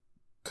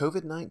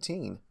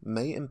COVID-19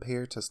 may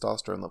impair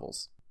testosterone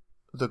levels.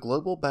 The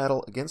global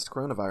battle against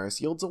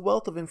coronavirus yields a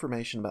wealth of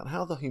information about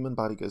how the human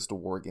body goes to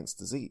war against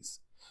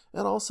disease,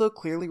 and also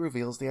clearly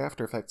reveals the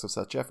aftereffects of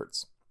such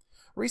efforts.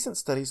 Recent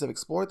studies have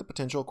explored the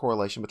potential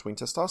correlation between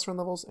testosterone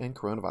levels and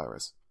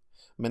coronavirus.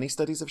 Many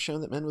studies have shown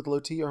that men with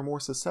low T are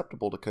more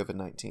susceptible to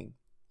COVID-19.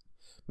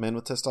 Men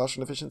with testosterone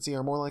deficiency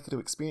are more likely to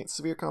experience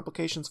severe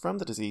complications from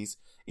the disease,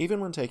 even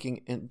when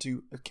taking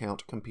into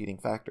account competing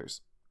factors.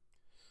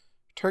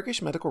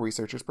 Turkish medical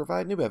researchers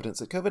provide new evidence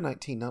that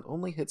COVID-19 not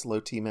only hits low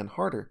T men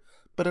harder,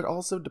 but it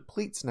also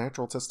depletes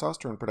natural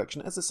testosterone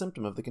production as a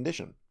symptom of the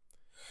condition.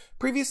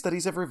 Previous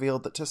studies have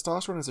revealed that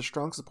testosterone has a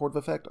strong supportive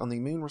effect on the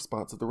immune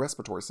response of the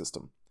respiratory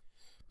system.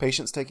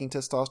 Patients taking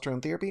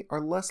testosterone therapy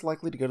are less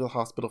likely to go to the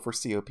hospital for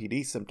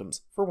COPD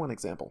symptoms, for one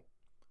example.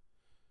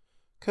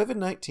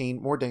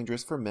 COVID-19 more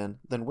dangerous for men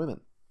than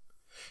women.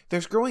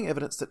 There's growing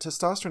evidence that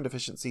testosterone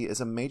deficiency is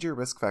a major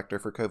risk factor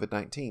for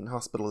COVID-19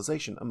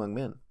 hospitalization among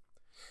men.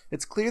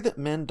 It's clear that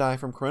men die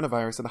from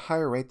coronavirus at a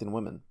higher rate than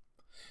women.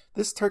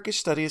 This Turkish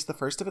study is the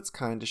first of its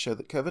kind to show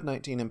that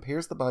COVID-19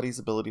 impairs the body's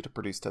ability to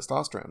produce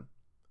testosterone.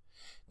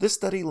 This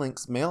study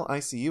links male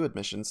ICU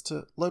admissions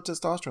to low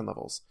testosterone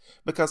levels,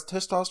 because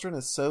testosterone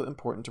is so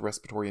important to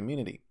respiratory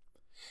immunity.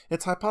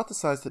 It's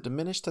hypothesized that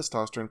diminished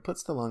testosterone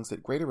puts the lungs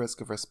at greater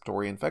risk of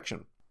respiratory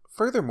infection.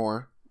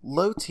 Furthermore,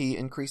 low T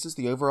increases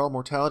the overall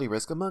mortality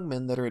risk among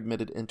men that are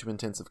admitted into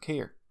intensive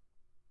care.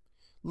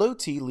 Low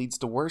T leads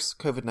to worse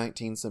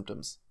COVID-19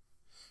 symptoms.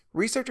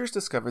 Researchers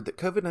discovered that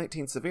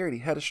COVID-19 severity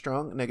had a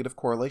strong negative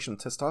correlation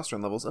with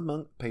testosterone levels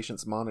among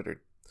patients monitored.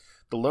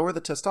 The lower the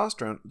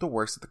testosterone, the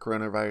worse the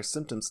coronavirus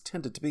symptoms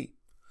tended to be.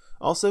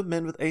 Also,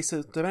 men with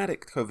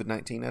asymptomatic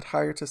COVID-19 had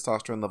higher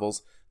testosterone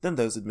levels than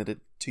those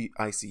admitted to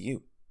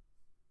ICU.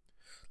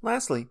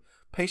 Lastly,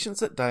 patients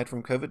that died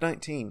from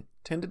COVID-19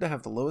 tended to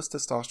have the lowest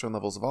testosterone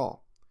levels of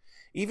all.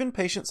 Even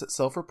patients that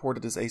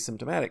self-reported as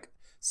asymptomatic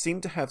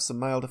seemed to have some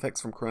mild effects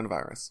from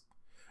coronavirus.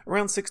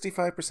 Around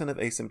 65% of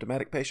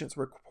asymptomatic patients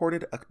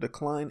reported a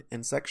decline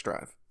in sex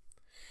drive.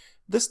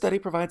 This study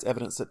provides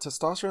evidence that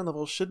testosterone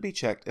levels should be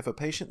checked if a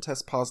patient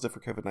tests positive for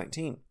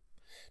COVID-19.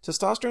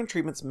 Testosterone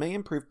treatments may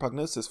improve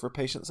prognosis for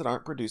patients that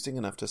aren't producing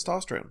enough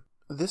testosterone.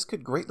 This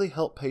could greatly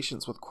help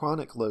patients with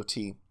chronic low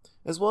T,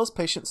 as well as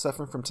patients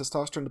suffering from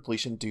testosterone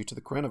depletion due to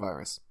the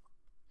coronavirus.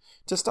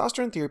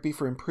 Testosterone therapy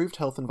for improved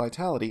health and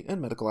vitality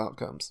and medical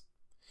outcomes.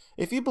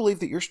 If you believe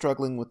that you're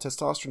struggling with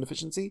testosterone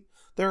deficiency,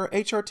 there are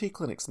HRT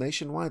clinics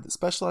nationwide that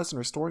specialize in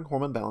restoring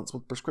hormone balance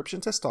with prescription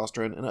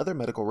testosterone and other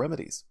medical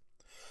remedies.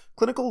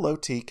 Clinical low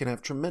T can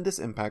have tremendous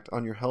impact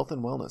on your health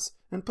and wellness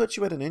and put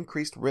you at an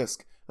increased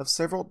risk of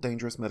several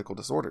dangerous medical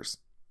disorders.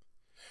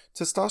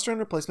 Testosterone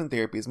replacement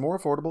therapy is more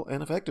affordable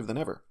and effective than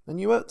ever,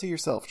 and you owe it to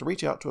yourself to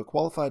reach out to a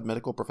qualified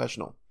medical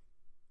professional.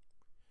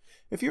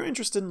 If you're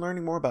interested in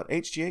learning more about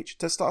HGH,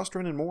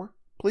 testosterone, and more,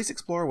 please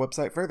explore our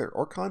website further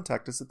or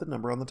contact us at the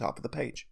number on the top of the page.